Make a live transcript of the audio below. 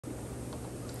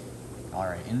All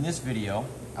right, in this video,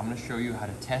 I'm gonna show you how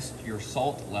to test your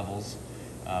salt levels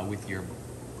with your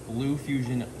Blue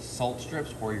Fusion salt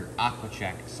strips or your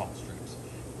AquaCheck salt strips.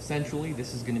 Essentially,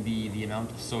 this is gonna be the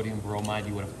amount of sodium bromide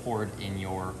you would have poured in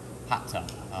your hot tub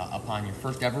upon your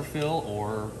first ever fill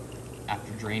or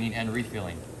after draining and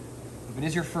refilling. If it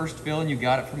is your first fill and you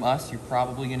got it from us, you're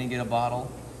probably gonna get a bottle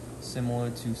similar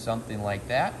to something like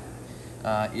that.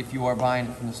 If you are buying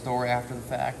it from the store after the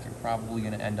fact, you're probably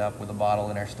going to end up with a bottle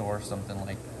in our store, something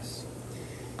like this.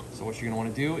 So what you're going to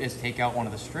want to do is take out one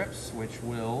of the strips, which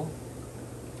will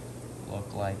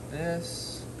look like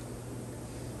this.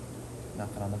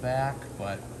 Nothing on the back,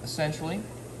 but essentially,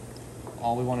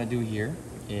 all we want to do here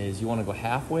is you want to go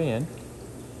halfway in.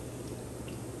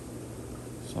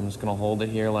 So I'm just going to hold it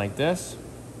here like this.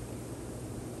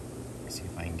 See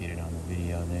if I can get it on the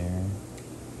video there.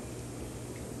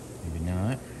 Maybe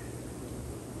not.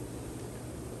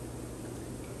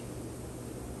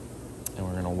 And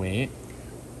we're gonna wait.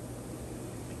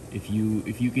 If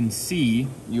you can see,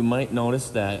 you might notice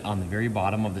that on the very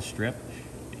bottom of the strip,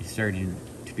 it's starting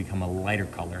to become a lighter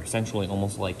color, essentially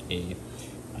almost like a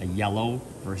yellow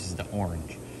versus the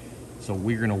orange. So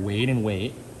we're gonna wait and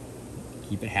wait,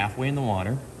 keep it halfway in the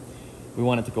water. We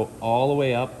want it to go all the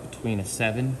way up between a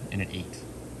 7 and an 8.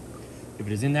 If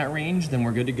it is in that range, then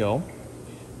we're good to go.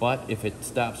 But if it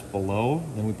stops below,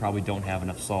 then we probably don't have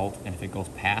enough salt. And if it goes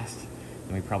past,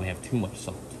 then we probably have too much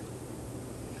salt.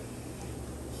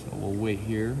 So we'll wait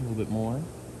here a little bit more.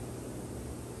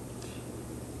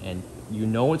 And you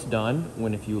know it's done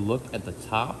when if you look at the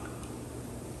top,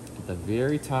 at the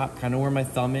very top, kind of where my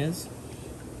thumb is,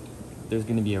 there's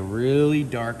gonna be a really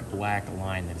dark black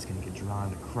line that is gonna get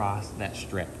drawn across that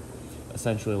strip.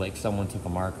 Essentially like someone took a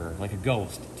marker, like a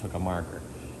ghost took a marker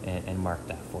and marked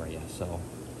that for you. So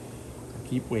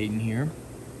keep waiting here.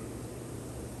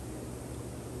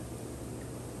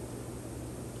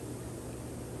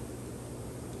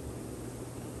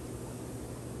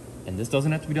 And this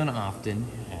doesn't have to be done often.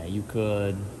 You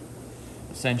could,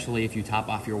 essentially, if you top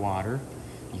off your water,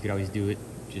 you could always do it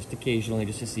just occasionally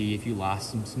just to see if you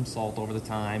lost some salt over the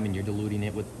time and you're diluting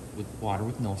it with water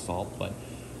with no salt. But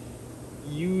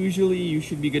usually you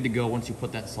should be good to go once you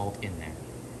put that salt in there.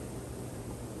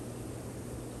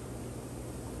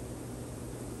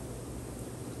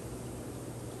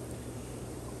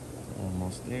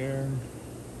 Almost there.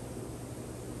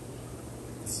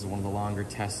 This is one of the longer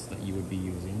tests that you would be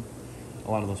using.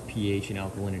 A lot of those pH and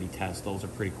alkalinity tests, those are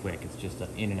pretty quick. It's just an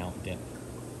in and out dip,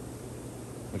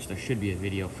 which there should be a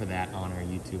video for that on our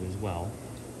YouTube as well.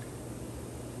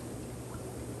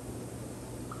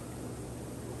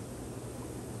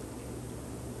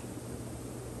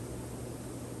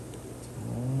 It's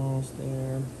almost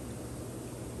there.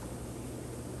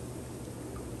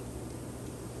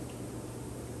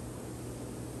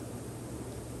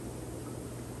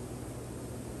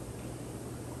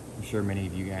 I'm sure many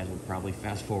of you guys would probably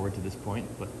fast forward to this point,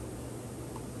 but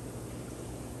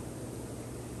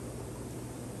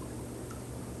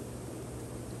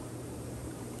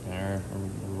we're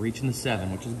reaching the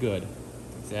 7, which is good.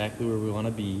 Exactly where we want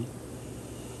to be.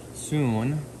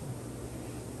 Soon,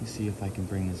 let me see if I can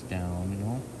bring this down, you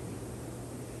know.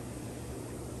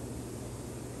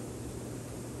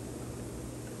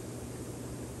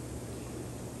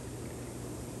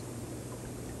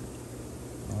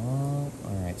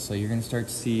 So you're gonna start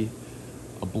to see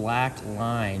a black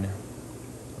line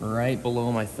right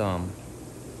below my thumb.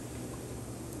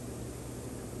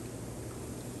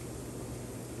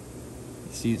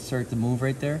 See it start to move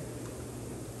right there?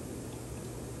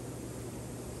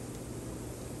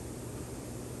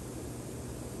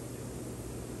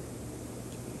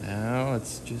 Now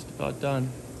it's just about done.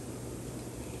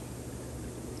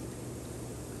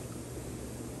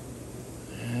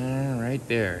 And right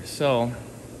there. So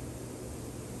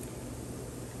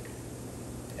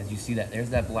as you see that,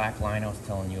 there's that black line I was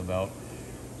telling you about,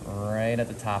 right at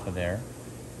the top of there.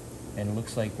 And it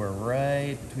looks like we're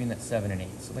right between that 7 and 8,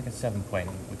 so like a 7.8,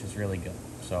 which is really good.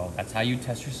 So that's how you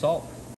test your salt.